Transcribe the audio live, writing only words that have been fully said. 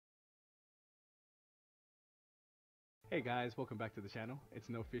Hey guys, welcome back to the channel. It's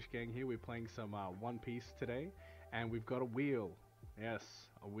No Fish Gang here. We're playing some One Piece today, and we've got a wheel. Yes,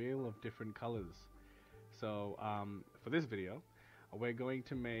 a wheel of different colors. So for this video, we're going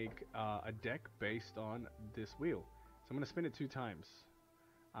to make a deck based on this wheel. So I'm going to spin it 2 times,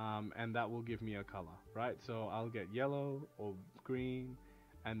 and that will give me a color, right? So I'll get yellow or green,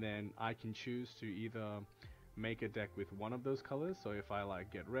 and then I can choose to either make a deck with one of those colors. So if I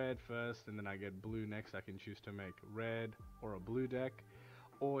like get red first and then I get blue next, I can choose to make red or a blue deck.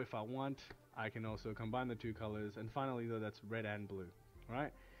 Or if I want, I can also combine the 2 colors and finally though that's red and blue,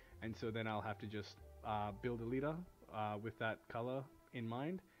 right? And so then I'll have to just build a leader with that color in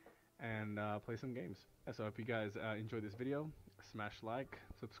mind and play some games. So I hope you guys enjoyed this video. Smash like,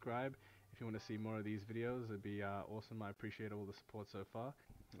 subscribe if you want to see more of these videos. It'd be awesome. I appreciate all the support so far.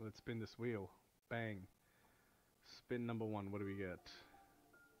 Let's spin this wheel. Bang. Spin number 1, what do we get?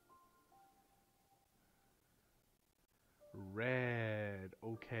 Red.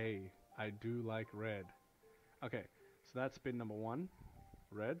 Okay, I do like red. Okay, so that's spin number 1,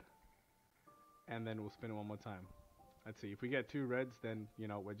 red. And then we'll spin it one more time. Let's see, if we get 2 reds, then, you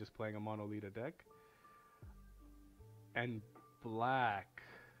know, we're just playing a mono leader deck. And black.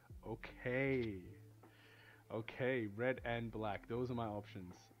 Okay. Okay, red and black. Those are my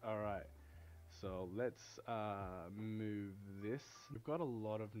options. Alright. So let's move this. We've got a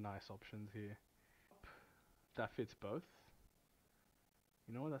lot of nice options here. That fits both.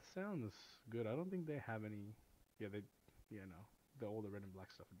 You know what? That sounds good. I don't think they have any. Yeah, all the red and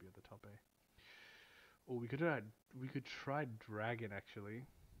black stuff would be at the top, eh? Oh, we could try dragon actually.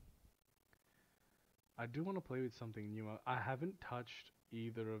 I do want to play with something new. I haven't touched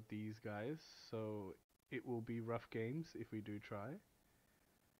either of these guys, so it will be rough games if we do try.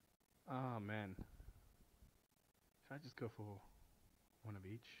 Ah, man. Should I just go for one of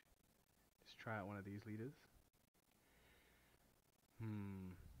each? Just try out one of these leaders.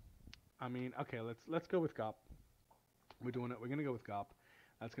 I mean, okay, let's go with Garp. We're doing it. We're gonna go with Garp.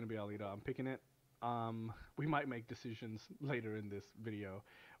 That's gonna be our leader. I'm picking it. We might make decisions later in this video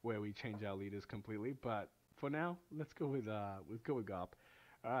where we change our leaders completely, but for now, let's go with Garp.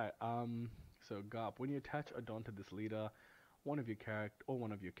 All right. So Garp, when you attach a Don to this leader, one of your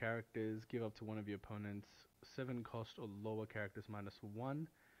characters give up to one of your opponents 7 cost or lower characters -1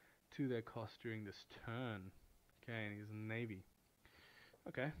 to their cost during this turn. Okay, and he's Navy.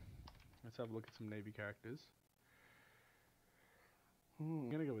 Okay, let's have a look at some Navy characters. I'm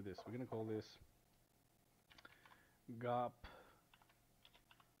gonna go with this. We're gonna call this Garp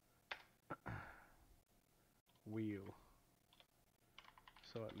Wheel.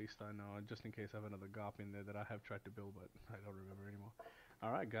 So at least I know, just in case I have another Garp in there that I have tried to build, but I don't remember anymore.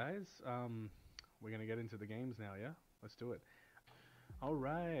 Alright guys, we're gonna get into the games now, yeah? Let's do it.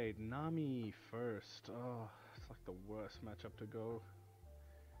 Alright, NAMI first. Oh, it's like the worst matchup to go.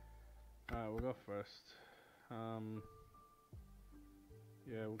 Alright, we'll go first. Yeah,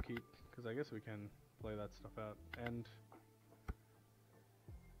 we'll keep, because I guess we can play that stuff out. And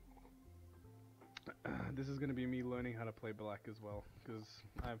this is gonna be me learning how to play black as well, because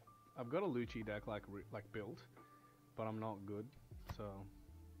I've got a Lucci deck like built, but I'm not good, so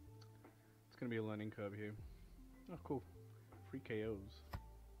it's gonna be a learning curve here. Oh, cool, free KOs.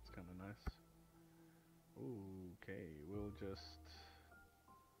 It's kind of nice. Ooh, okay, we'll just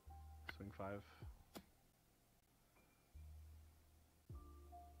swing 5.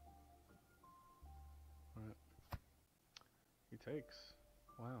 Alright, he takes.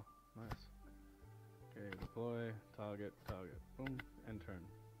 Wow, nice. Okay, deploy, target, boom, and turn.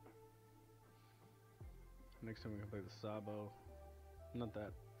 Next time we can play the Sabo. Not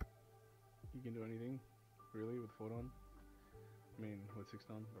that he can do anything, really, with 4 Don. I mean, with 6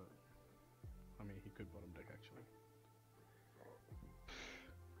 Don, but I mean, he could bottom deck actually.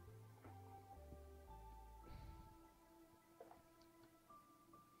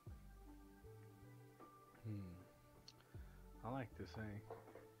 I like this, eh?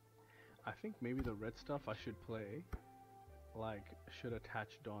 I think maybe the red stuff I should play, like, should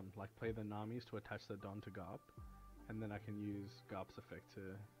attach Don, like play the Namis to attach the Don to Garp, and then I can use Garp's effect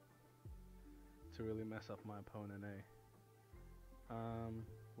to really mess up my opponent, eh?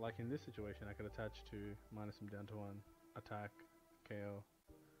 Like in this situation, I could attach to minus him down to 1, attack, KO.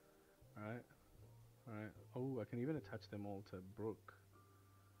 Alright, alright. Oh, I can even attach them all to Brook.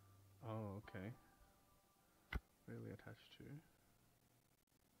 Oh, okay. Really attached to.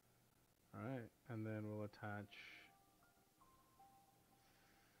 Alright, and then we'll attach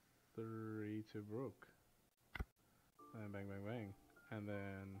 3 to Brook. And bang, bang, bang. And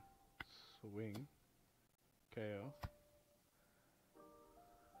then swing. KO.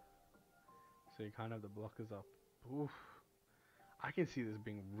 So you kind of have the blockers up Oof. I can see this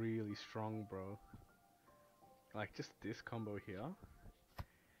being really strong, bro. Like, just this combo here.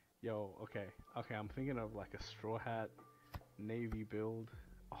 Yo, okay. Okay, I'm thinking of like a straw hat, navy build.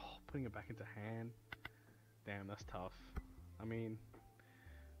 Oh, putting it back into hand. Damn, that's tough. I mean,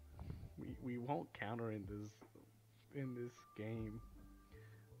 we won't counter in this game,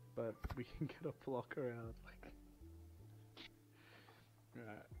 but we can get a blocker out. Like,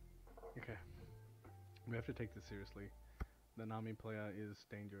 okay, we have to take this seriously. The NAMI player is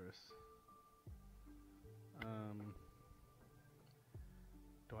dangerous.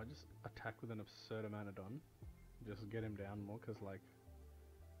 Do I just attack with an absurd amount of don? Just get him down more, cause like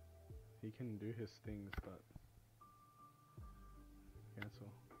he can do his things, but cancel.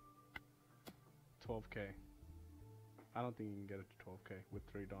 12k. I don't think you can get it to 12k with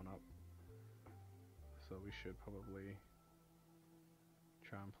 3 don up. So we should probably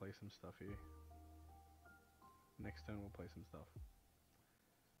try and play some stuff here. Next turn we'll play some stuff.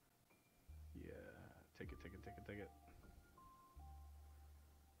 Yeah, take it.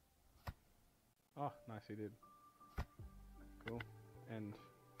 Oh, nice, he did. Cool. And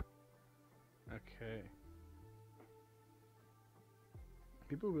okay.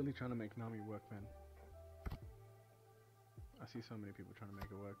 People are really trying to make NAMI work, man. I see so many people trying to make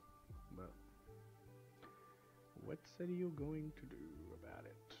it work, but what are you going to do about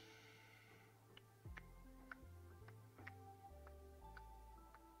it?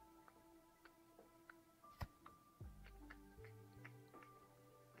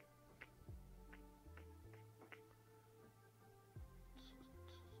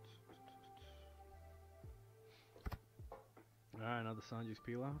 Alright, another Sanji's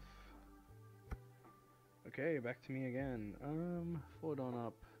peel off. Okay, back to me again. 4 don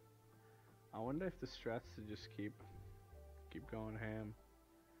up. I wonder if the strats to just keep going ham.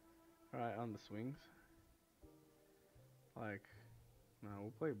 Alright, on the swings. Like, no,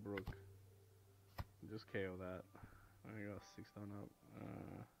 we'll play Brook. Just KO that. I got 6 don up.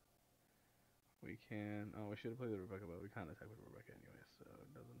 We can. Oh, we should have played the Rebecca, but we can't attack with Rebecca anyway, so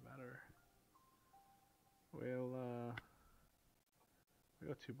it doesn't matter. We'll we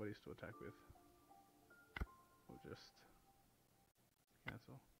got 2 buddies to attack with. We'll just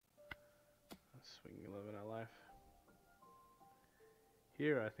cancel. Swing 11 at life.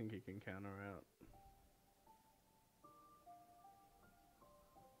 Here I think he can counter out.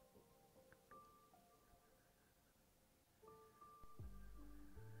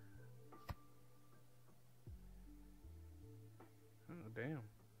 Oh damn.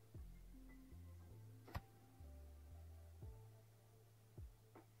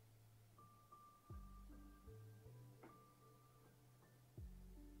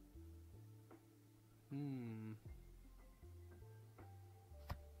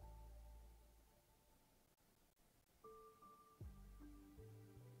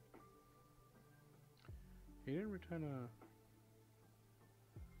 He didn't return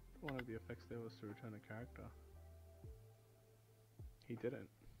one of the effects there was to return a character. He didn't.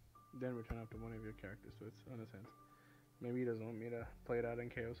 Then return after one of your characters, so it's in a sense. Maybe he doesn't want me to play it out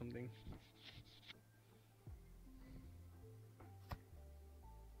and KO something.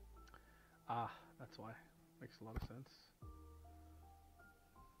 Ah, that's why. Makes a lot of sense.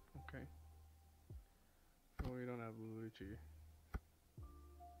 Okay. Well, we don't have Lucci.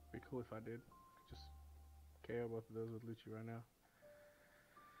 Be cool if I did. Just KO both of those with Lucci right now.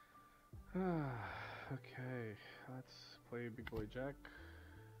 Okay, let's play Big Boy Jack.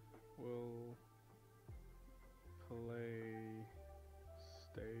 We'll play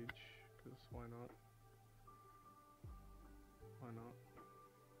stage, because why not? Why not?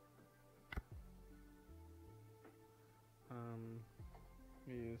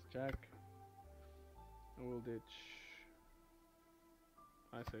 He is Jack. And we'll ditch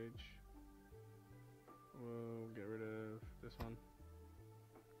Ice Age. We'll get rid of this one.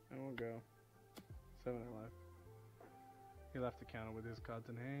 And we'll go 7 at life. He'll have to counter with his cards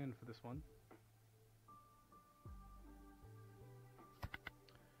in hand for this one.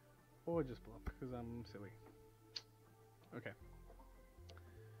 Or just block, because I'm silly. Okay.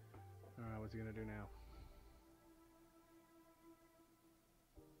 Alright, what's he gonna do now?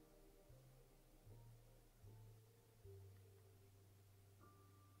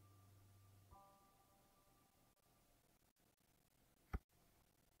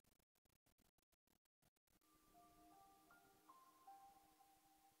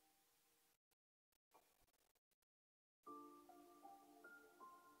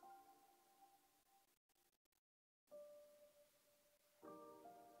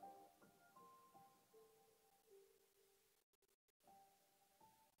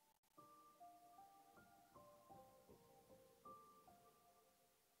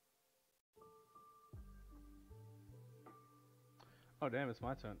 Oh damn, it's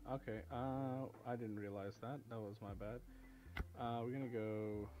my turn. Okay. I didn't realize that. That was my bad. We're gonna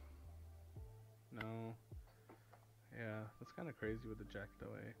go. No. Yeah, that's kind of crazy with the jack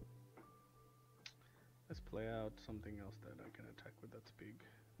though, eh? Let's play out something else that I can attack with that's big.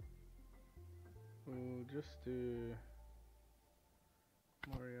 We'll just do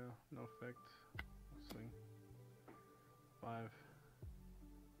Mario, no effect. Swing. 5. I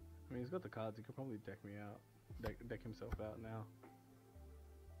mean, he's got the cards. He could probably deck me out. Deck himself out now.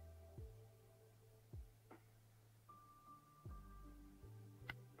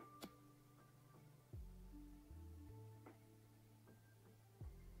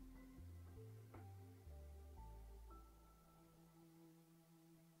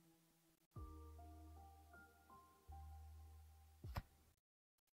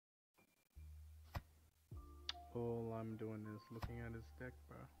 All I'm doing is looking at his deck,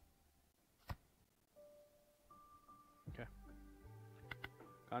 bro. Okay.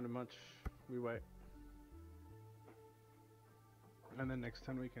 Can't do much. We wait. And then next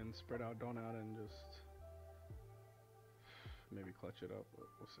turn we can spread our Dawn out and just maybe clutch it up.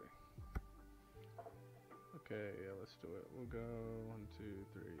 We'll see. Okay, yeah, let's do it. We'll go 1, 2,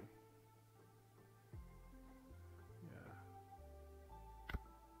 3. Yeah.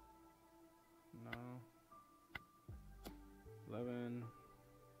 No. 11.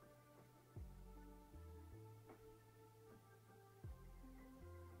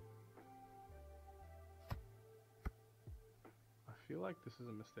 I feel like this is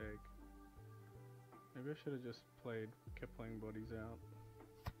a mistake. Maybe I should have just kept playing bodies out.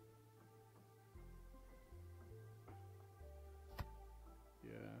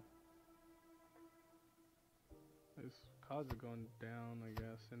 Yeah. His cards are going down, I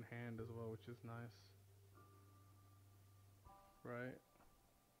guess, in hand as well, which is nice. Right?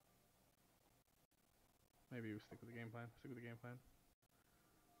 Maybe we stick with the game plan. Stick with the game plan.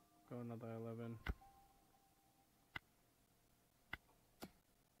 Go another 11.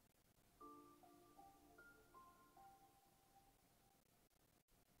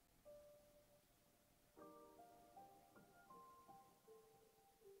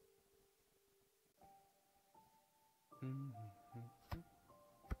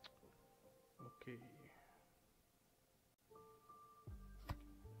 Okay.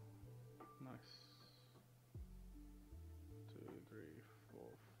 Nice. 2, 3, 4,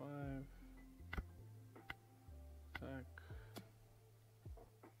 5. Attack.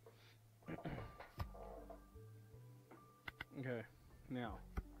 Okay. Now,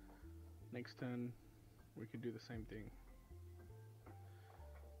 next turn, we could do the same thing.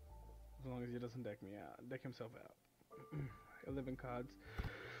 As long as he doesn't deck me out. Deck himself out. 11 cards.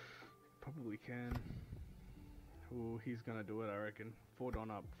 Probably can. Ooh, he's gonna do it, I reckon. 4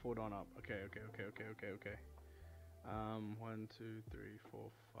 Dawn up. 4 Dawn up. Okay. 1, 2, 3,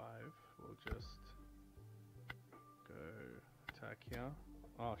 4, 5. We'll just go attack here.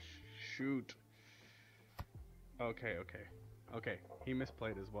 Oh, shoot. Okay. He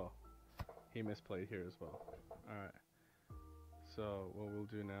misplayed as well. He misplayed here as well. Alright. So, what we'll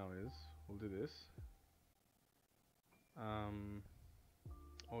do now is, we'll do this.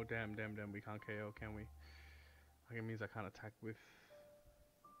 Oh, damn, we can't KO, can we? Like, it means I can't attack with...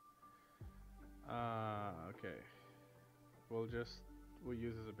 okay. We'll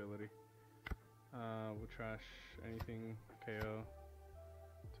use his ability. We'll trash anything, KO.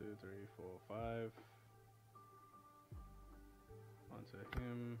 2, 3, 4, 5. Onto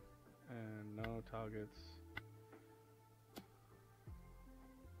him, and no targets.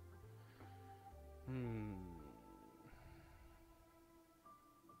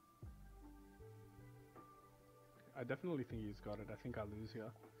 I definitely think he's got it. I think I lose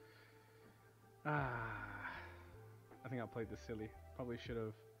here. I think I played this silly. Probably should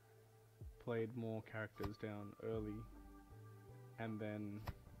have played more characters down early, and then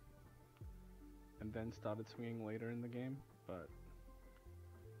started swinging later in the game. But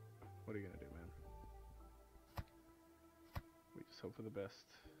what are you gonna do, man? We just hope for the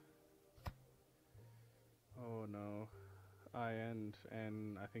best. Oh no, I end,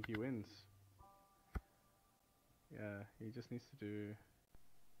 and I think he wins. Yeah, he just needs to do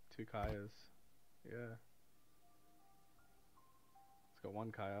 2 Kayas. Yeah. It's got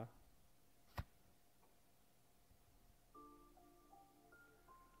 1 Kaya.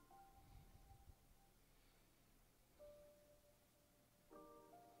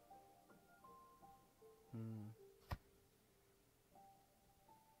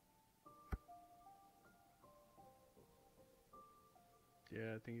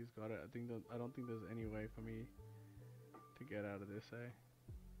 Yeah, I think he's got it. I don't think there's any way for me to get out of this, eh?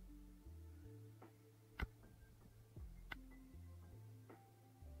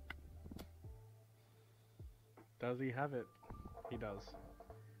 Does he have it? He does.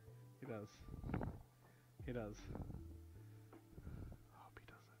 He does. He does. Hope he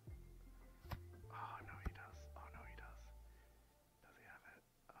doesn't. Oh no, he does. Oh no, he does. Does he have it?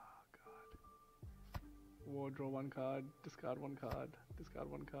 Oh god. War, draw one card, discard one card, discard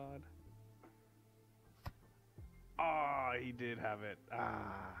one card. Oh, he did have it.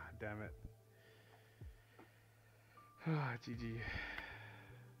 Ah, damn it. Ah, GG.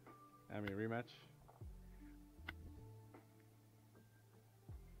 NAMI rematch.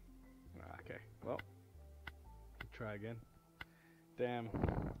 Okay, well, try again. Damn,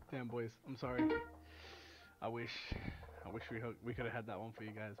 boys. I'm sorry. I wish we could have had that one for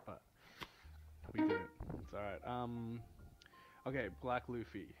you guys, but we didn't. It's alright. Okay, Black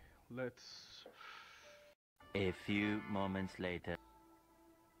Luffy. Let's. A few moments later.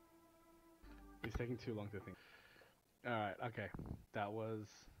 It's taking too long to think. Alright, okay. That was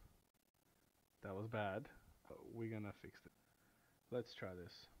bad. But we're gonna fix it. Let's try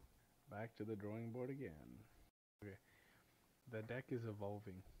this. Back to the drawing board again. Okay. The deck is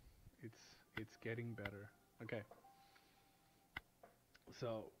evolving. It's getting better. Okay.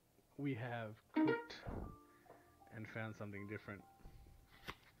 So we have cooked and found something different.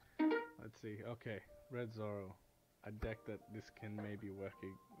 Let's see. Okay, Red Zoro. A deck that this can maybe work.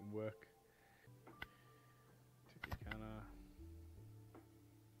 Tikikana.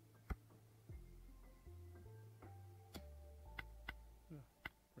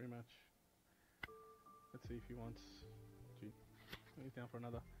 Rematch. Let's see if he wants. He's down for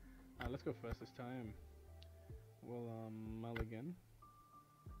another. Let's go first this time. We'll mulligan.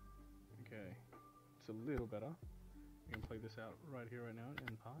 Okay, it's a little better. We can play this out right here, right now,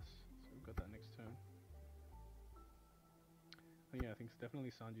 and pass. So we've got that next turn. Oh, yeah, I think definitely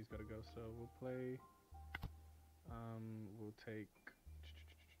Sanji's got to go. So we'll play. We'll take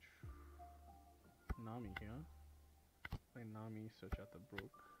NAMI here. Play NAMI. Search out the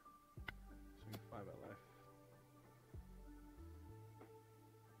brook. Swing 5 at life.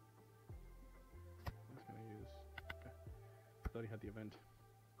 I'm just gonna use. Okay. Thought he had the event.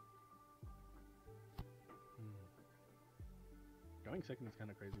 Going second is kind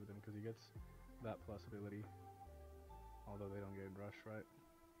of crazy with him because he gets that plus ability, although they don't get rush, right?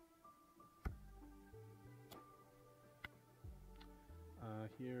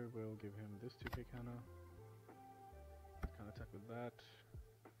 Here we'll give him this 2k counter. Counter attack with that.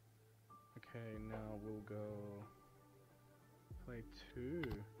 Okay, now we'll go play 2,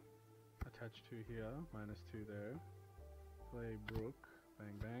 attach 2 here, -2 there. Play Brook,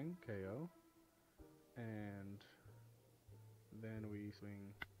 bang bang, KO, and then we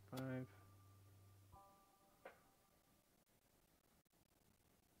swing 5.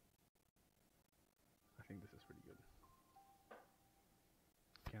 I think this is pretty good.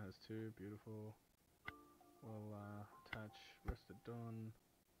 Counters 2, beautiful. We'll attach Rested Dawn,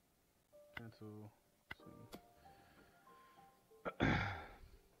 cancel, swing.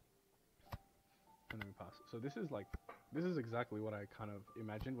 And then we pass. So this is exactly what I kind of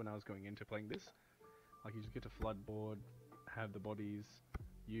imagined when I was going into playing this. Like, you just get to flood board, have the bodies,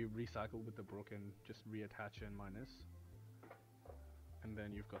 you recycle with the brook and just reattach and minus, and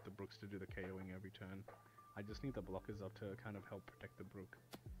then you've got the brooks to do the KOing every turn. I just need the blockers up to kind of help protect the brook.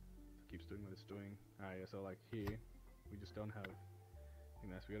 It keeps doing what it's doing. Alright, yeah, so like here, we just don't have anything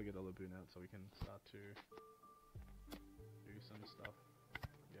nice. We gotta get the Laboon out so we can start to do some stuff.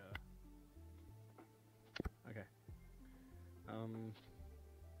 Yeah. Okay.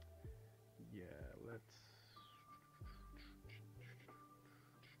 Yeah, let's.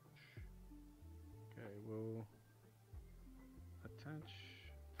 Okay, we'll attach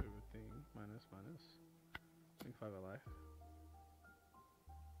everything, minus, swing 5 at life.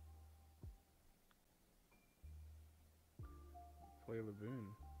 Play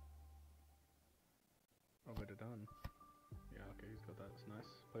Laboon. Oh, we're done. Yeah, okay, he's got that, it's nice.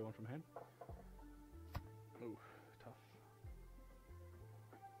 Play one from hand. Ooh, tough.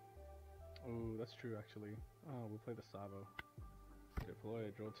 Oh, that's true actually. Oh, we'll play the Sabo.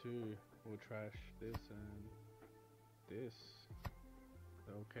 Deploy, draw 2. We'll trash this and this.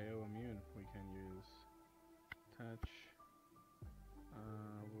 The KO immune. We can use touch.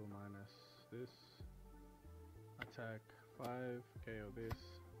 We'll minus this. Attack 5. KO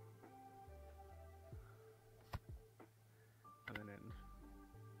this. And then end.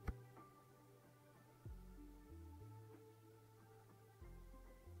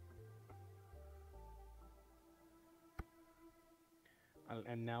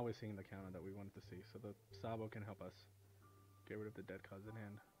 And now we're seeing the counter that we wanted to see. So the Sabo can help us get rid of the dead cards in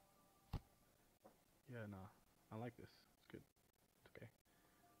hand. Yeah, nah. I like this. It's good. It's okay.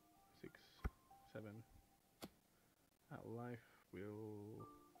 6, 7. That life will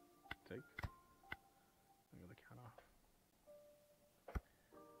take. I got the counter.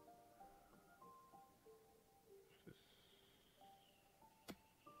 This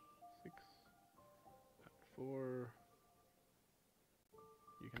 6 at 4.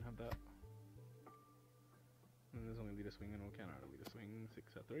 You can have that. And there's only leader swing and we'll counter leader swing.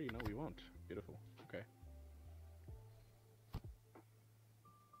 6 at 3. No, we won't. Beautiful. Okay.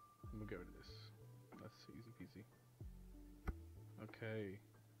 We'll get rid of this. That's easy peasy. Okay.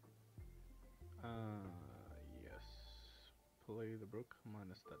 Yes. Play the brook.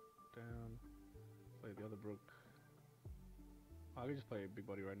 Minus that down. Play the other brook. I can just play big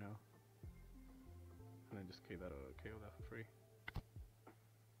body right now. And then just KO that for free.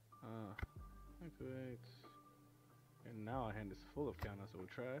 Activate. And now our hand is full of counters, so we'll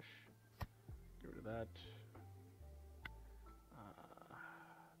trash. Get rid of that.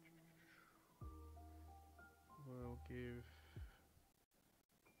 We'll give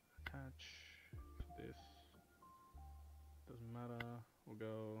attach to this. Doesn't matter. We'll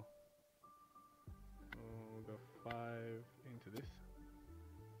go 5 into this.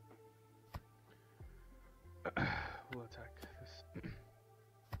 We'll attack this.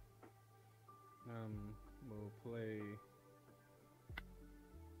 We'll play.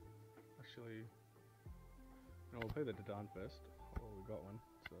 Actually, no, we'll play the Dadan first. Oh, we got one,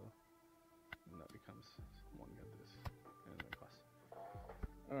 so and that becomes one against this and then class.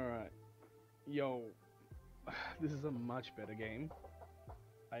 Alright. Yo, this is a much better game.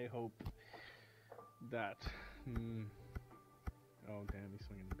 I hope that. Oh, damn, he's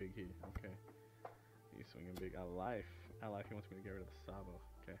swinging big here. Okay. He's swinging big. I life. He wants me to get rid of the Sabo.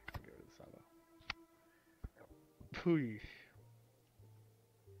 Okay, I'll get rid of the Sabo. Poosh.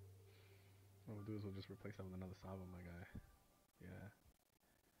 What we'll do is we'll just replace that with another Sabo, my guy. Yeah.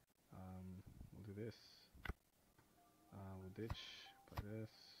 We'll do this. We'll ditch, play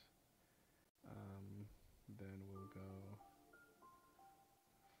this. Then we'll go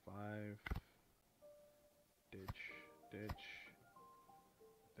 5, ditch.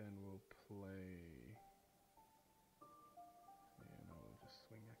 Then we'll play. Yeah, no, we'll just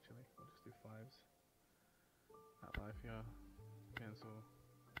swing actually. We'll just do 5s. That life, yeah. Cancel.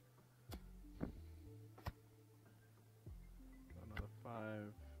 Got another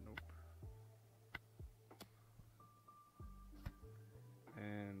 5. Nope.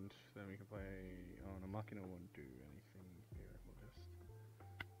 And then we can play. Oh, no, Machina won't do anything here. We'll just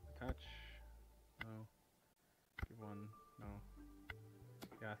attach. No. Give 1. No.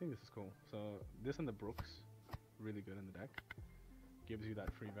 Yeah, I think this is cool. So this and the Brooks, really good in the deck. Gives you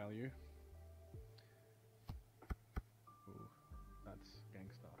that free value. Ooh, that's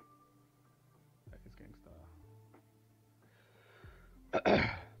gangsta. That is gangsta.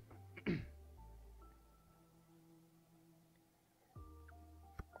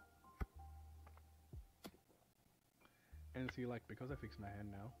 And see, like, because I fixed my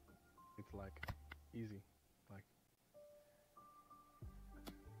hand now, it's like easy. Like,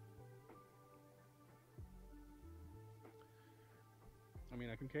 I mean,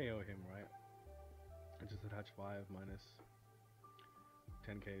 I can KO him, right? I just attach 5 minus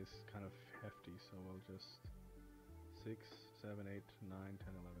 10k is kind of hefty, so we'll just 6, 7, 8, 9,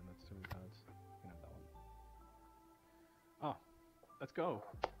 10, 11. That's too many cards. You can have that one. Oh, let's go.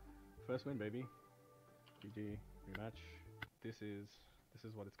 First win, baby. GG, rematch. This is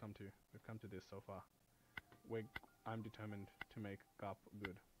what it's come to. We've come to this so far. I'm determined to make Garp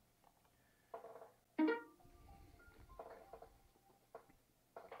good.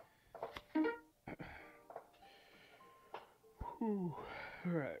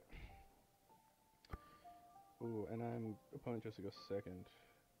 Alright. Ooh, and I'm opponent just to go second.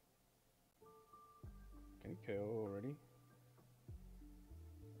 Can he KO already?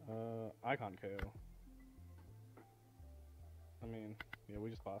 I can't KO. I mean, yeah, we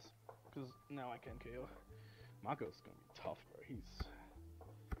just pass. Because now I can KO. Marco's gonna be tough, bro.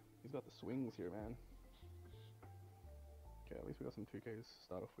 He's got the swings here, man. Okay, at least we got some 2Ks to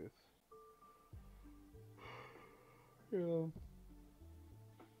start off with. Yeah.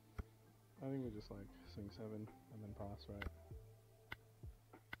 I think we just like swing 7 and then pass, right?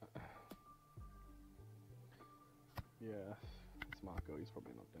 Yeah, it's Marco. He's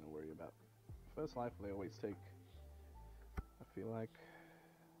probably not gonna worry about first life. They always take. I feel like.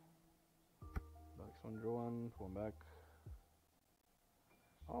 Next one, draw 1 back.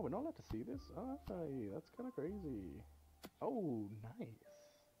 Oh, we're not allowed to see this? Oh, that's kind of crazy. Oh, nice.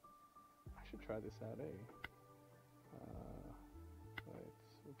 I should try this out, eh? Right,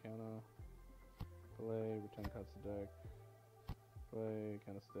 so counter, play, return cards to deck, play,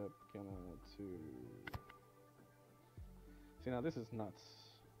 counter step, counter 2. See, now this is nuts.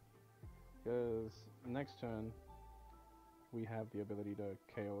 Because next turn, we have the ability to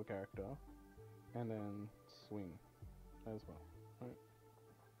KO a character, and then swing as well, right?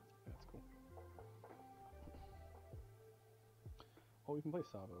 That's cool. Oh, we can play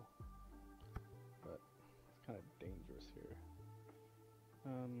Sabo, but it's kind of dangerous here.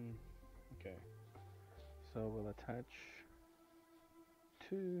 Okay. So we'll attach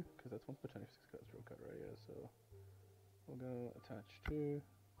 2, because that's 1 per turn if 6 cards draw card, right? Yeah, so we'll go attach 2,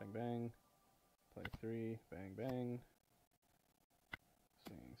 bang bang, play 3, bang bang,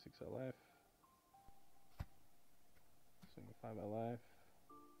 swing 6 out life, swing 5 out life,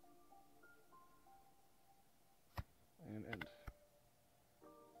 and end.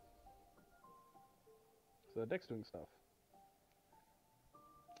 So the deck's doing stuff.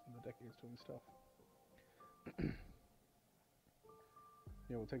 The deck is doing stuff.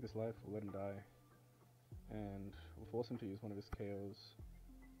 Yeah, we'll take this life, we'll let him die, and we'll force him to use one of his KOs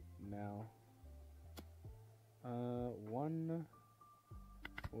now. 1,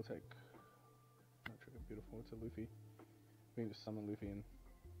 we'll take, not trigger beautiful, it's a Luffy. We can just summon Luffy and,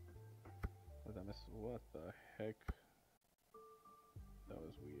 what did I miss? What the heck? That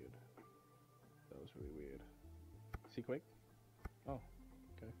was weird. That was really weird. Seaquake? Oh,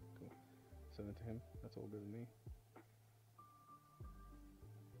 okay, cool. Send it to him, that's all good with me.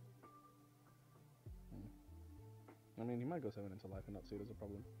 I mean, he might go 7 into life and not see it as a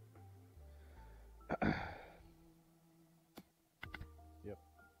problem. Yep.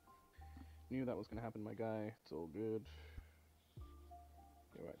 Knew that was gonna happen, my guy. It's all good.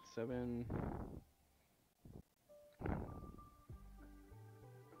 You're at 7.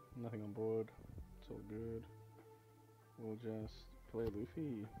 Nothing on board. It's all good. We'll just play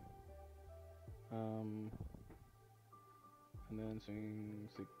Luffy. And then swing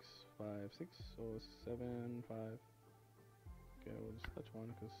 6, 5, 6, or 7, 5. Okay, we'll just touch 1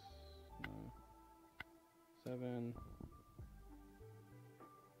 because no. 7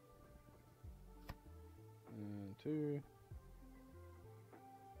 and 2.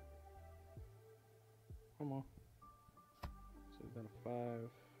 One more. So then a 5,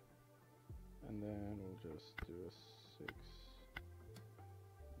 and then we'll just do a 6.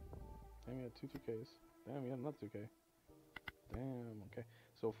 Damn, we had 2 2Ks. Damn, we had another 2K. Damn, okay.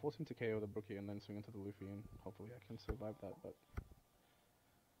 So force him to KO the Brookie and then swing into the Luffy, and hopefully I can survive that, but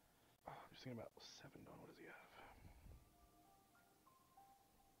I'm just thinking about 7 Don, what does he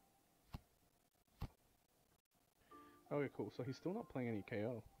have? Okay, cool. So he's still not playing any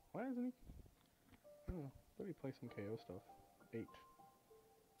KO. Why isn't he? I don't know. I thought he'd play some KO stuff. 8.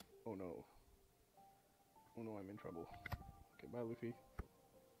 Oh no. Oh no, I'm in trouble. Okay, bye Luffy.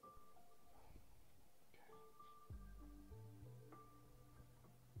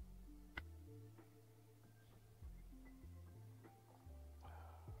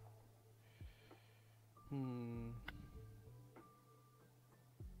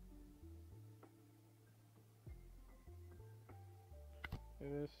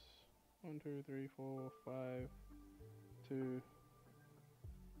 It is 1, 2, 3, 4, 5, 2.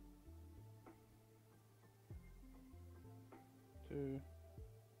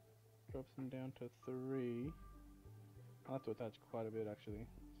 Drops him down to 3. I'll have to attach quite a bit actually,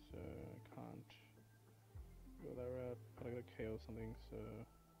 so I can't go that route, but I gotta KO something, so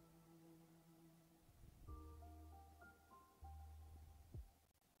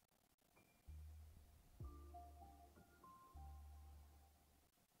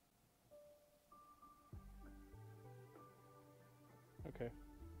okay.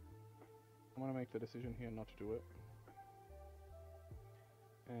 I'm gonna make the decision here not to do it.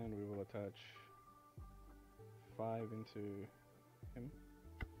 And we will attach 5 into him.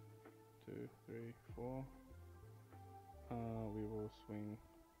 2, 3, 4. We will swing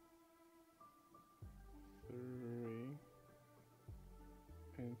 3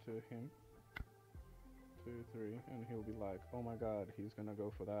 into him. 2, 3, and he'll be like, oh my god, he's gonna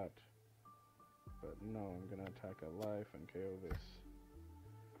go for that. But no, I'm gonna attack a life and KO this.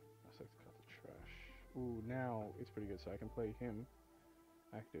 Let's cut the trash. Ooh, now it's pretty good, so I can play him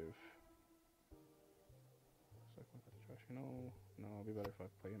active. So I can cut the trash. You know, no, it'll be better if I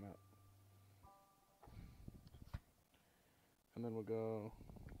play him out. And then we'll go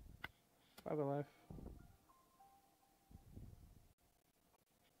 5 alive.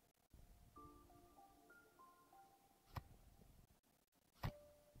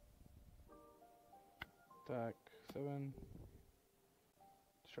 Attack 7.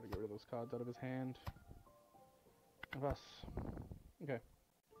 Just try to get rid of those cards out of his hand. Of us. Okay.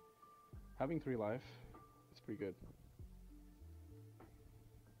 Having 3 life is pretty good.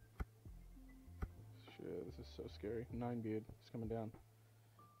 shit, this is so scary. 9 beard is coming down.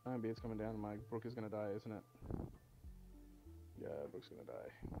 9 beard's coming down. My Brook is gonna die, isn't it? Yeah, Brook's gonna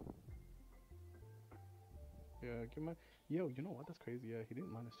die. Yeah, give my. Yo, you know what? That's crazy. Yeah, he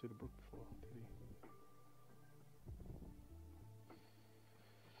didn't -2 to Brook before, did he?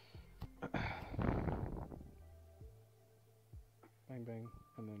 Bang bang,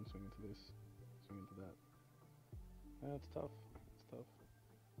 and then swing into this, swing into that. Yeah, it's tough. It's tough.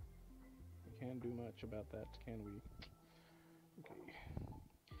 We can't do much about that, can we? Okay.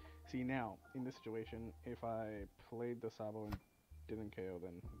 See, now, in this situation, if I played the Sabo and didn't KO,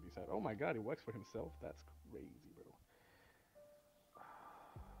 then he'd be sad. Oh my god, he works for himself? That's crazy, bro.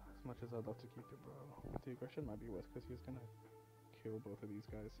 As much as I'd love to keep it, bro. The aggression might be worse because he's gonna kill both of these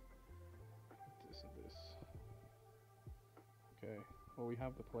guys. This and this. Okay, well, we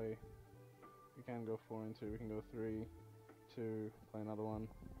have the play. We can go 4 and 2. We can go 3, 2, play another one.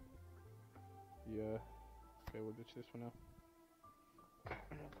 Yeah. Okay, we'll ditch this for now.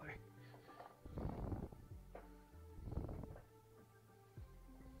 And we'll play.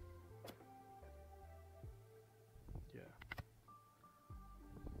 Yeah.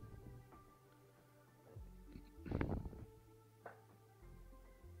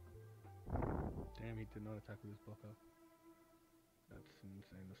 Damn, he did not attack with his blocker. That's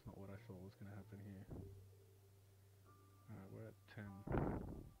insane. That's not what I thought was gonna happen here. Alright, we're at 10.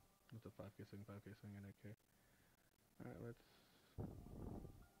 That's a 5k swing, 5k swing, and okay. Alright, let's.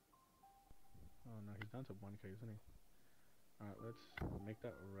 Oh no, he's down to 1k, isn't he? Alright, let's make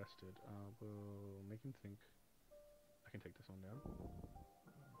that arrested. We'll make him think I can take this one down.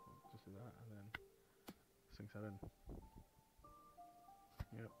 Just do that, and then swing 7.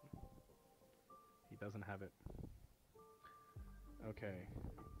 Yep. He doesn't have it. Okay.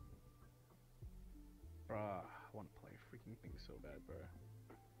 Bruh, I want to play freaking thing so bad, bruh.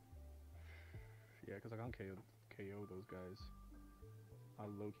 Yeah, because I can't KO those guys. I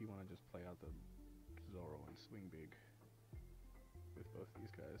low-key want to just play out the Zoro and swing big with both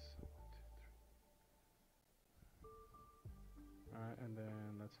these guys. 1, 2, 3. Alright, and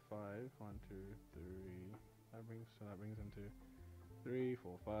then that's 5. 1, 2, 3. That brings him to 3,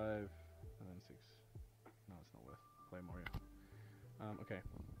 4, 5, and then 6. No, it's not worth. Play Moria. Okay.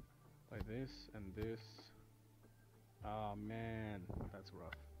 Play this and this. Oh man, that's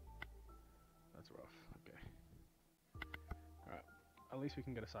rough. That's rough. Okay. Alright. At least we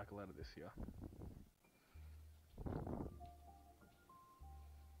can get a cycle out of this here.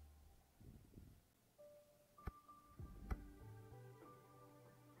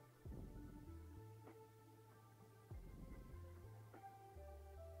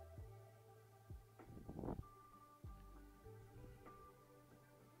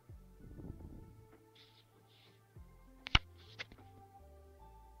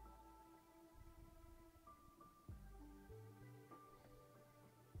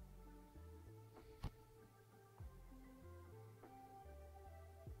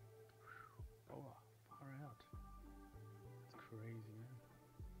 Crazy, man.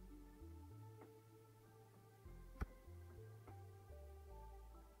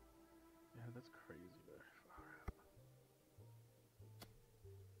 Yeah, that's crazy, bro.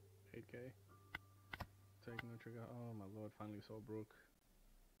 8k. Take no trigger. Oh my lord, finally saw Brook.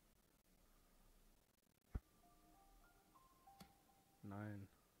 9.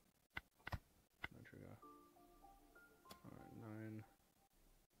 No trigger. Alright, 9.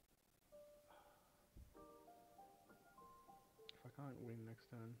 If I can't win next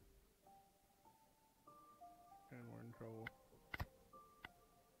turn, then we're in trouble.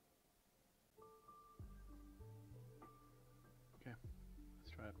 Okay,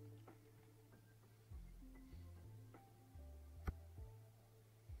 let's try it.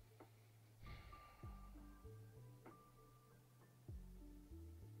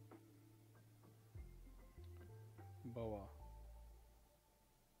 Boa.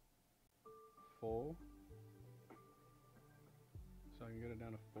 4. So I can get it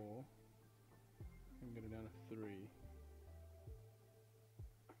down to 4. I can get it down to 3.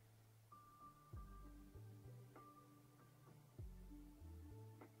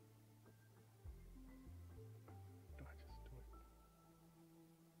 Do I just do it?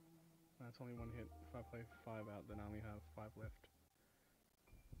 That's only 1 hit. If I play 5 out, then I only have 5 left.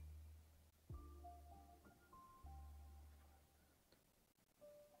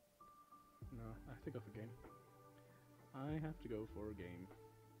 No, I have to go for game. I have to go for a game.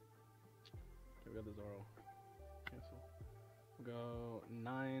 Okay, we got the Zoro. Cancel. We'll go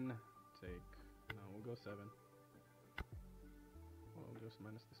 9. Take. No, we'll go 7. We'll just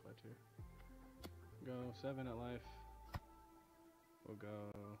minus this by 2. Go 7 at life. We'll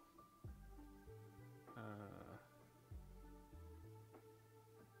go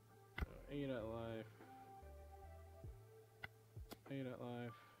Eat at life. Eat at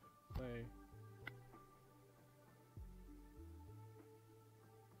life. Play.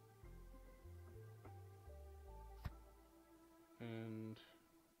 And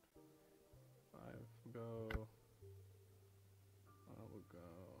 5 will go. I will go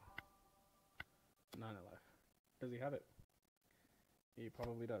 9 at life. Does he have it? He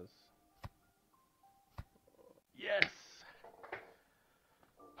probably does. Yes!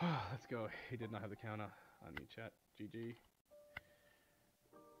 Let's go. He did not have the counter. I need chat. GG.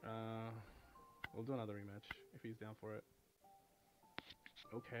 We'll do another rematch if he's down for it.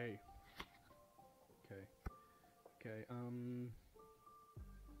 Okay. Okay.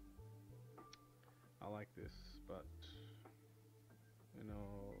 I like this, but you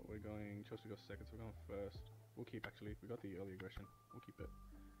know, we're going. Chose to go second, so we're going first. We'll keep actually. We got the early aggression. We'll keep it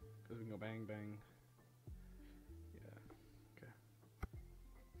because we can go bang bang. Yeah. Okay.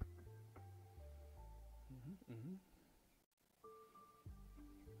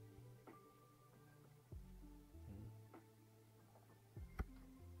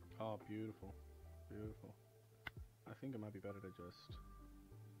 Oh, beautiful. Beautiful. I think it might be better to just...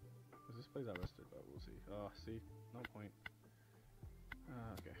 Because this plays arrested, but we'll see. Oh, see? No point.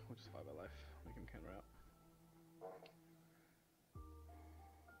 Okay, we'll just 5 at life. Make him counter out.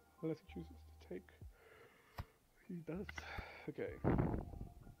 Unless he chooses to take. He does. Okay.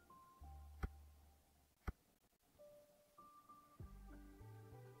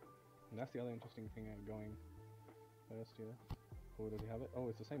 And that's the other interesting thing going first here. Oh, does he have it? Oh,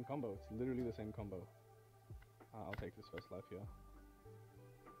 it's the same combo. It's literally the same combo. I'll take this first life here.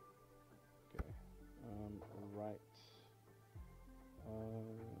 Okay. Right.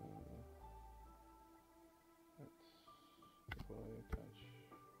 Let's deploy, touch,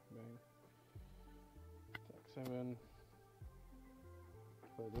 bang. Attack 7.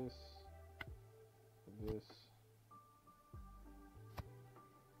 For this.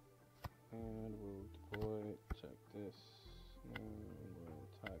 And we'll deploy, check this. And we'll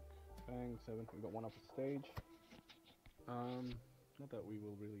attack, bang, 7. We got 1 up at stage. Not that we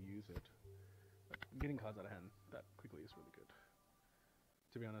will really use it, but getting cards out of hand that quickly is really good.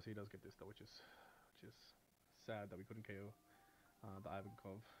 To be honest, he does get this though, which is sad that we couldn't KO the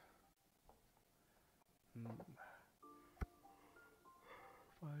Ivankov.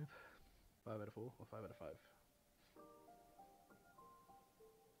 5 out of 4 or 5 out of 5.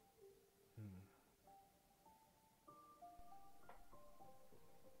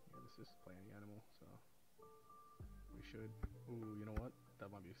 Yeah, this is playing the animal, so we should. Ooh, you know what? That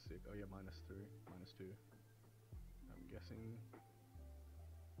might be sick. Oh yeah, -3, -2. I'm guessing.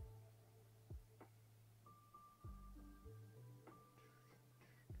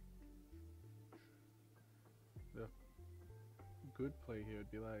 The good play here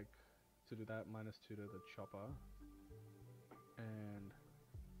would be like to do that -2 to the chopper, and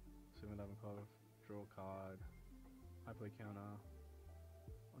assuming that Ivankov, draw a card, I play counter.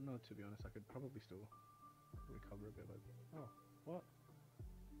 Oh no, to be honest, I could probably still recover a bit, but oh, what?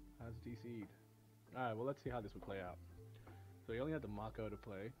 Has DC'd. Alright, well let's see how this would play out. So he only had the Marco to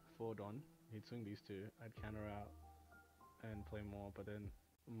play, 4 Don. He'd swing these 2, I'd counter out and play more, but then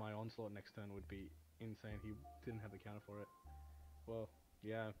my onslaught next turn would be insane. He didn't have the counter for it. Well,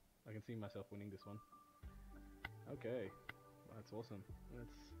 yeah, I can see myself winning this one. Okay, that's awesome.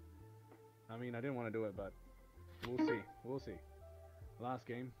 I mean, I didn't want to do it, but we'll see. Last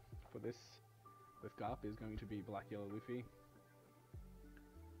game for this with Garp is going to be Black Yellow Luffy.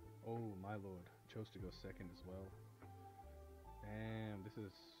 Oh my lord, chose to go second as well. Damn, this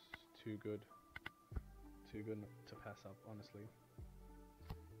is too good to pass up, honestly.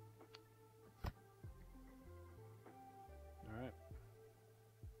 Alright.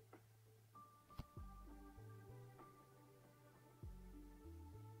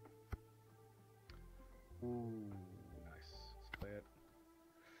 Ooh, nice. Let's play it.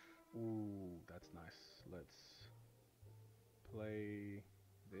 Ooh, that's nice. Let's play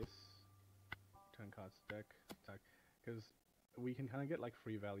this. Turn cards deck, attack. Because we can kind of get like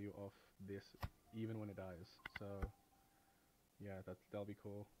free value off this even when it dies. So, yeah, that'll be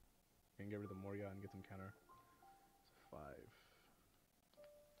cool. We can get rid of the Moria and get some counter. So 5.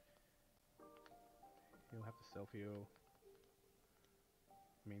 He'll have to self-heal.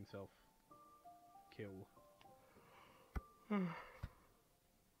 Self-kill.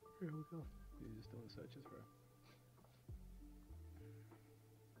 Here we go. He's just doing searches, bro.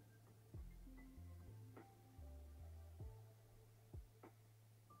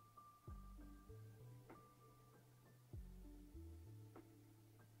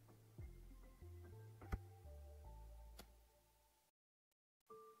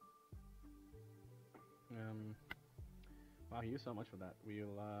 Wow, he used so much for that.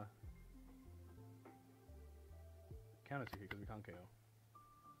 We'll counter to you because we can't KO.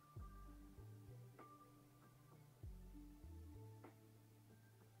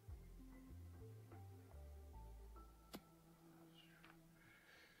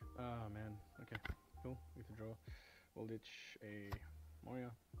 Oh man, okay, cool, we can draw. We'll ditch a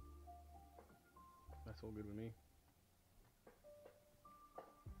Moria. That's all good with me.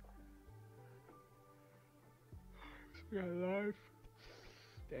 We got life.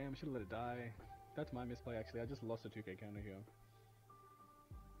 Damn, should've let it die. That's my misplay actually, I just lost a 2k counter here.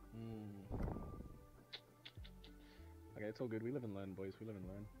 Okay, it's all good, we live and learn, boys, we live and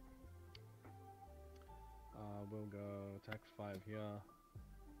learn. We'll go attack 5 here.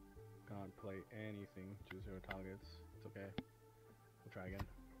 Can't play anything, choose 0 targets. It's okay. We'll try again.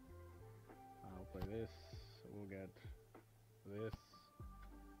 We'll play this. We'll get this.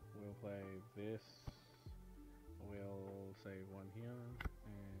 We'll play this. We'll save 1 here.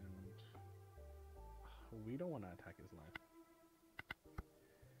 And we don't want to attack his life.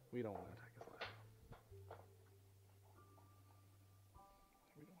 We don't want to attack his life.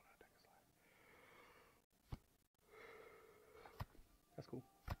 We don't want to attack his life. That's cool.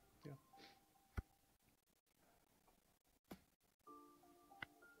 Yeah.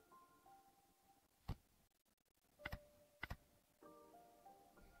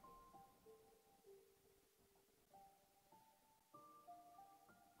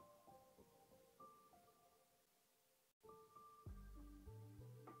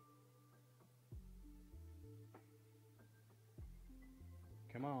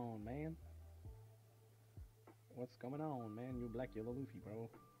 Come on, man. What's going on, man? You black yellow Luffy, bro.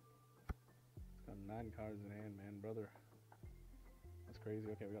 It's got 9 cards in hand, man, brother. That's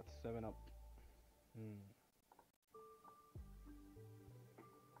crazy. Okay, we got 7 up.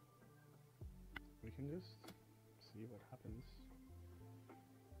 We can just see what happens.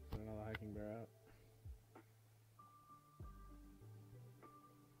 Put another hiking bear out.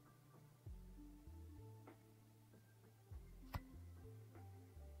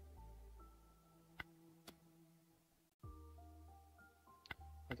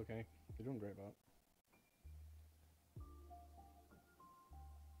 That's okay. You're doing great, Bob.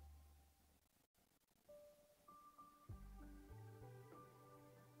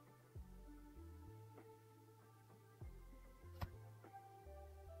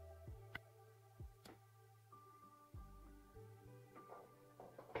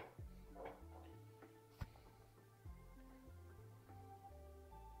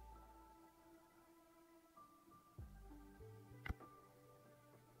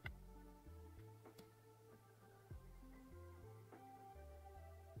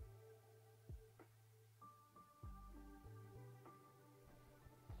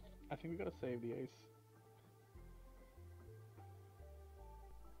 I think we gotta save the ace.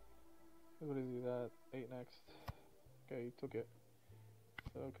 What is he that? 8 next. Okay, he took it.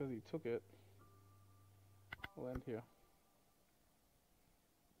 So, because he took it, we'll end here.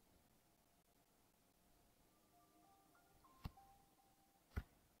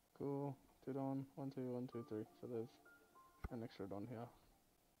 Cool. 2 down. 1, 2, 1, 2, 3. So there's an extra down here.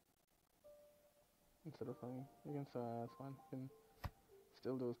 Instead of playing. You can say that's fine. You can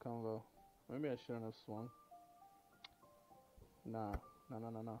still do his combo. Maybe I shouldn't have swung. Nah.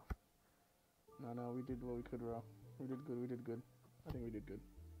 No, we did what we could, bro. We did good. I think we did good.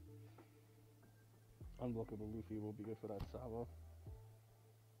 Unblockable Luffy will be good for that Sabo.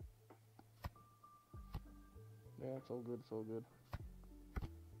 Yeah, it's all good,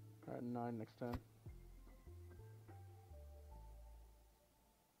 Alright, 9 next turn.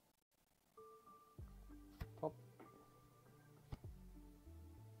 Top.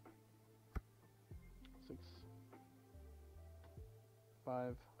 6.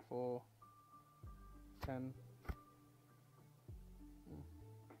 5, 4, 10.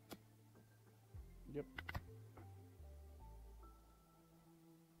 Yep.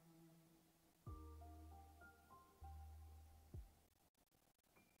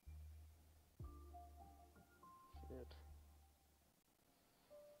 Shit.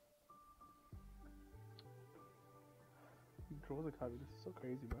 He draws a card. This is so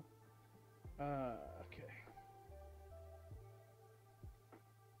crazy, bro. Okay.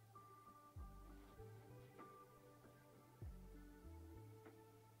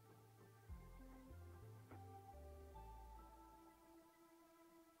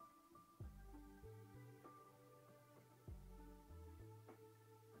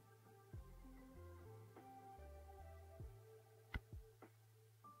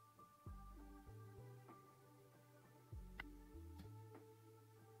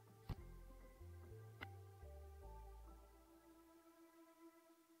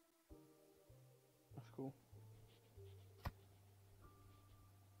 cool.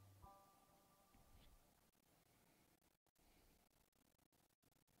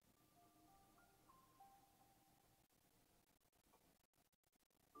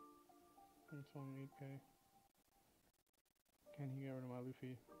 It's only 8k. Can he get rid of my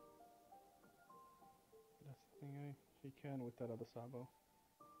Luffy? That's the thing, eh? He can with that other Sabo.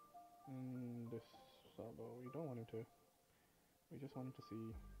 And this Sabo, we don't want him to. We just want him to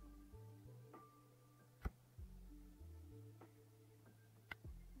see.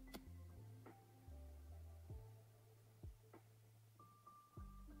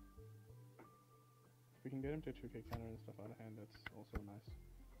 If we can get him to 2k counter and stuff out of hand, that's also nice.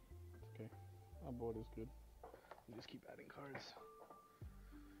 It's okay. Our board is good. We just keep adding cards.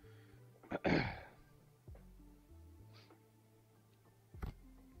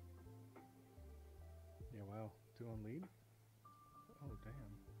 Yeah, wow. 2 on lead? Oh,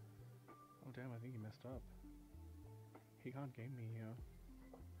 damn. Oh, damn, I think he messed up. He can't game me here.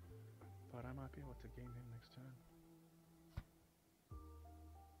 But I might be able to game him next turn.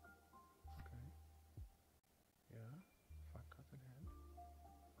 Okay. Yeah. 5 cards in hand.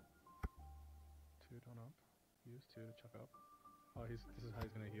 2 down up. Use 2 to chuck up. Oh, this is how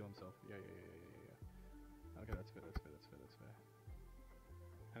he's gonna heal himself. Yeah. Okay, that's fair.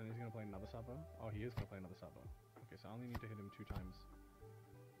 And he's gonna play another Sabo? Oh, he is gonna play another Sabo. Okay, so I only need to hit him 2 times.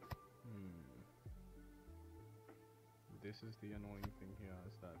 This is the annoying thing here,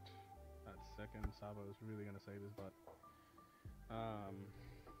 is that second Sabo is really gonna save his butt.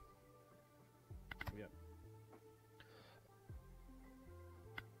 Yep.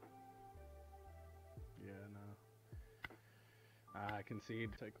 Yeah, no. I concede.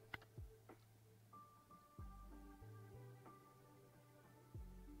 Take.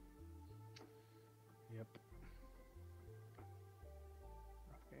 Yep.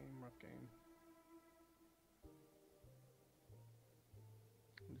 Rough game.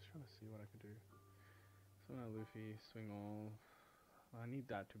 I'm just trying to see what I could do. Swing out Luffy, swing all. I need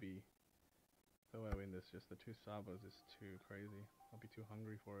that to be the way I win this. Just the 2 Sabos is too crazy. I'll be too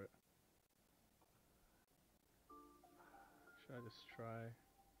hungry for it. Should I just try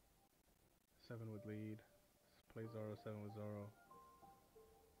 7 with lead, play Zoro, 7 with Zoro,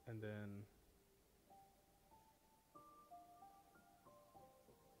 and then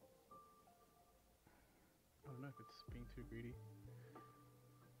I don't know if it's being too greedy.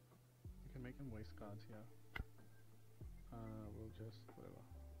 You can make him waste cards here. We'll just whatever.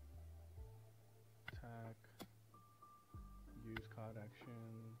 Attack, use card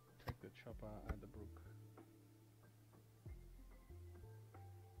action, take the chopper, add the brook.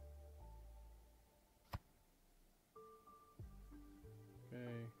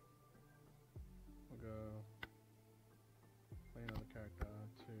 Okay, we'll go play another character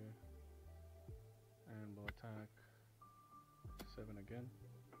 2, and we'll attack 7 again.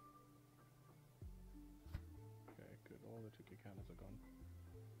 Okay, good. All the 2k counters are gone.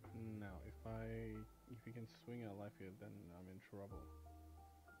 Now, if he can swing out life here, then I'm in trouble.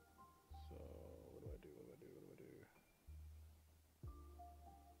 So what do I do?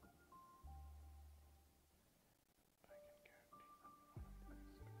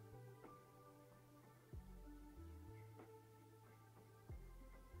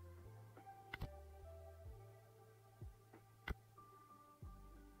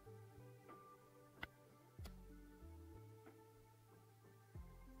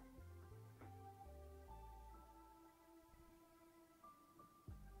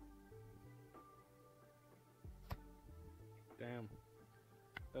 Damn.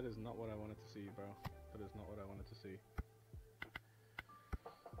 That is not what I wanted to see, bro. That is not what I wanted to see.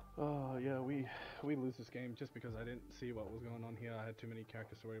 Oh, yeah, we lose this game just because I didn't see what was going on here. I had too many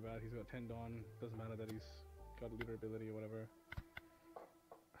characters to worry about. He's got 10 Dawn. Doesn't matter that he's got leader ability or whatever.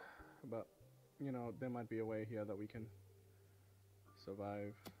 But, you know, there might be a way here that we can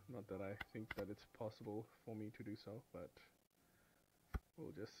survive. Not that I think that it's possible for me to do so, but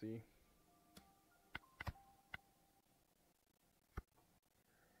we'll just see.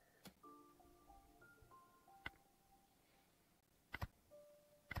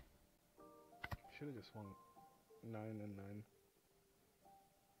 Should have just swung 9 and 9.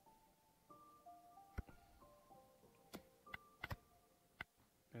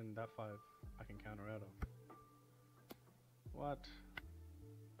 And that 5 I can counter out of. What?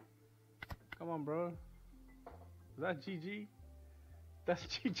 Come on, bro. Is that GG? That's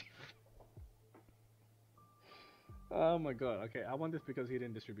GG. Oh my god. Okay, I won this because he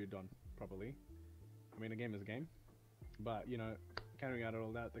didn't distribute Dawn properly. I mean, a game is a game. But, you know, countering out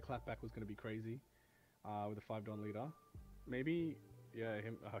all that, the clapback was going to be crazy. With a 5 Dawn leader. Maybe, yeah,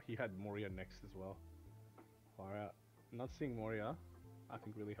 he had Moria next as well. Far out. Not seeing Moria, I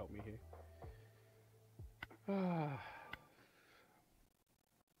think really helped me here.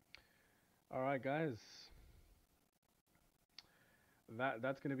 Alright guys.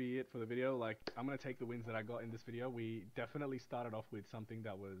 That's gonna be it for the video. Like, I'm gonna take the wins that I got in this video. We definitely started off with something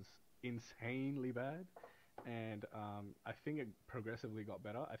that was insanely bad, and I think it progressively got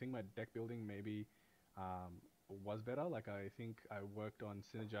better. I think my deck building maybe was better. Like, I think I worked on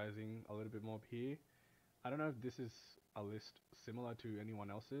synergizing a little bit more here. I don't know if this is a list similar to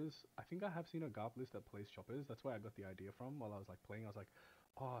anyone else's. I think I have seen a Garp list that plays choppers. That's where I got the idea from while I was like playing. I was like,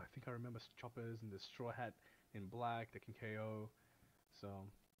 oh, I think I remember choppers and the straw hat in black that can KO. So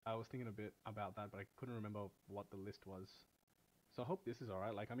I was thinking a bit about that, but I couldn't remember what the list was. So I hope this is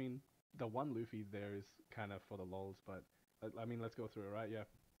alright. Like, I mean, the one Luffy there is kind of for the lols, but I mean, let's go through it, right? Yeah,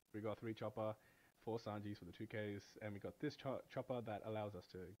 we got 3 chopper, 4 Sanjis for the 2Ks, and we got this chopper that allows us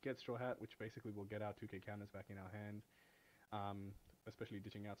to get Straw Hat, which basically will get our 2K counters back in our hand, especially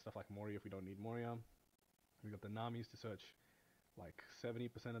ditching out stuff like Moria if we don't need Moria. We got the Namis to search like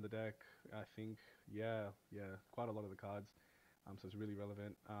 70% of the deck, I think. Yeah, quite a lot of the cards. So it's really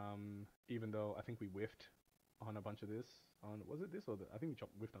relevant. Even though I think we whiffed on a bunch of this. Was it this or I think we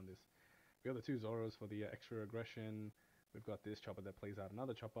whiffed on this. We got the 2 Zoros for the extra aggression. We've got this chopper that plays out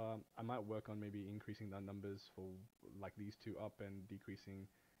another chopper. I might work on maybe increasing the numbers for like these 2 up and decreasing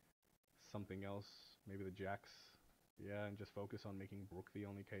something else. Maybe the Jacks. Yeah, and just focus on making Brook the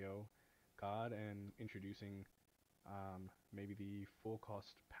only KO card and introducing maybe the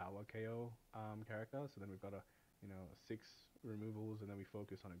 4-cost power KO character. So then we've got a 6 removals, and then we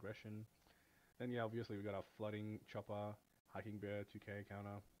focus on aggression. Then yeah, obviously we got our flooding chopper, hiking bear, 2K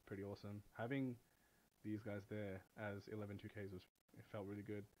counter, pretty awesome. Having these guys there as 11 2Ks it felt really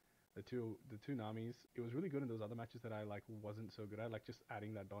good. The two Namis, it was really good in those other matches that I like wasn't so good at, like just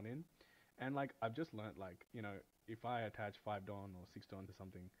adding that Don in. And like I've just learnt, like, if I attach 5 Don or 6 Don to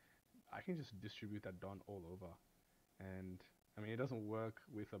something, I can just distribute that Don all over. And I mean, it doesn't work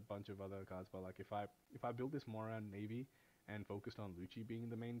with a bunch of other cards, but like if I build this more around Navy and focused on Lucci being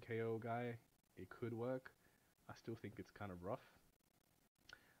the main KO guy, it could work. I still think it's kind of rough.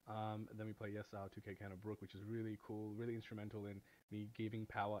 Then we play our 2K counter Brook, which is really cool, really instrumental in me giving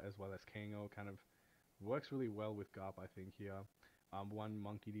power as well as KO. Kind of works really well with Garp, I think, here. 1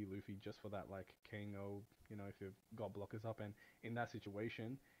 Monkey D Luffy just for that, like, KO, if you've got blockers up. And in that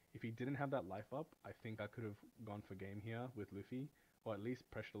situation, if he didn't have that life up, I think I could have gone for game here with Luffy, or at least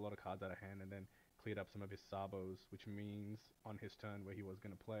pressured a lot of cards out of hand and then cleared up some of his Sabos, which means on his turn where he was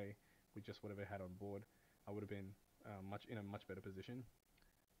going to play with just whatever he had on board, I would have been in a much better position.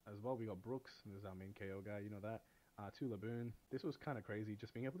 As well, we got Brooks, this is our main KO guy, you know that. 2 Laboon. This was kind of crazy,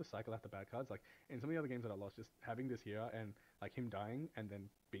 just being able to cycle out the bad cards. Like, in some of the other games that I lost, just having this here and, like, him dying and then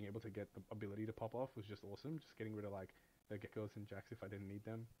being able to get the ability to pop off was just awesome. Just getting rid of, like, the Geckos and Jacks if I didn't need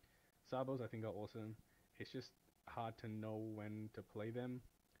them. Sabos, I think, are awesome. It's just hard to know when to play them.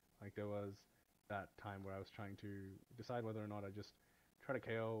 Like, there was that time where I was trying to decide whether or not I just try to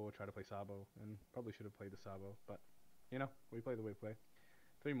KO or try to play Sabo, and probably should have played the Sabo, but, we play the way we play.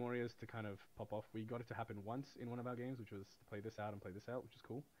 3 Morias to kind of pop off. We got it to happen once in one of our games, which was to play this out and play this out, which is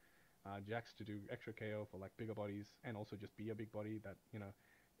cool. Jacks to do extra KO for like bigger bodies, and also just be a big body that,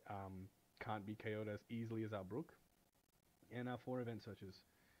 can't be KO'd as easily as our Brook. And our 4 event searches,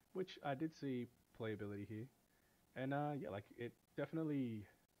 which I did see playability here. And yeah, like, it definitely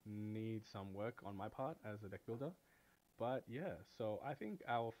needs some work on my part as a deck builder. But yeah, so I think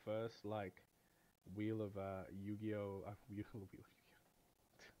our first, like, wheel of Yu-Gi-Oh!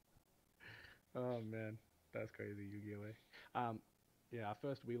 Oh man, that's crazy, Yu-Gi-Oh! Yeah, our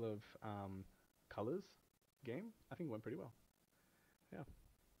first wheel of colors game, I think went pretty well. Yeah.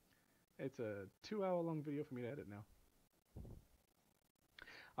 It's a 2-hour long video for me to edit now.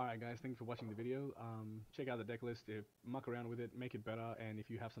 Alright guys, thanks for watching the video. Check out the deck list, muck around with it, make it better, and if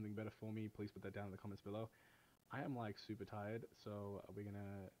you have something better for me, please put that down in the comments below. I am like super tired, so we're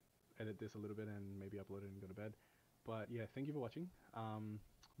gonna edit this a little bit and maybe upload it and go to bed. But yeah, thank you for watching.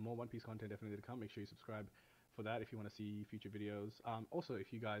 More One Piece content definitely to come. Make sure you subscribe for that if you want to see future videos. Also,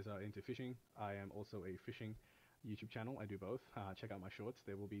 if you guys are into fishing, I am also a fishing YouTube channel. I do both. Check out my shorts.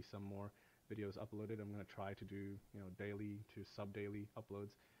 There will be some more videos uploaded. I'm going to try to do daily to sub-daily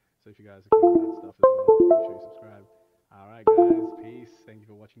uploads. So if you guys are keen on that stuff as well, make sure you subscribe. Alright guys, peace. Thank you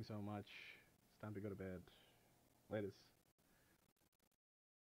for watching so much. It's time to go to bed. Laters.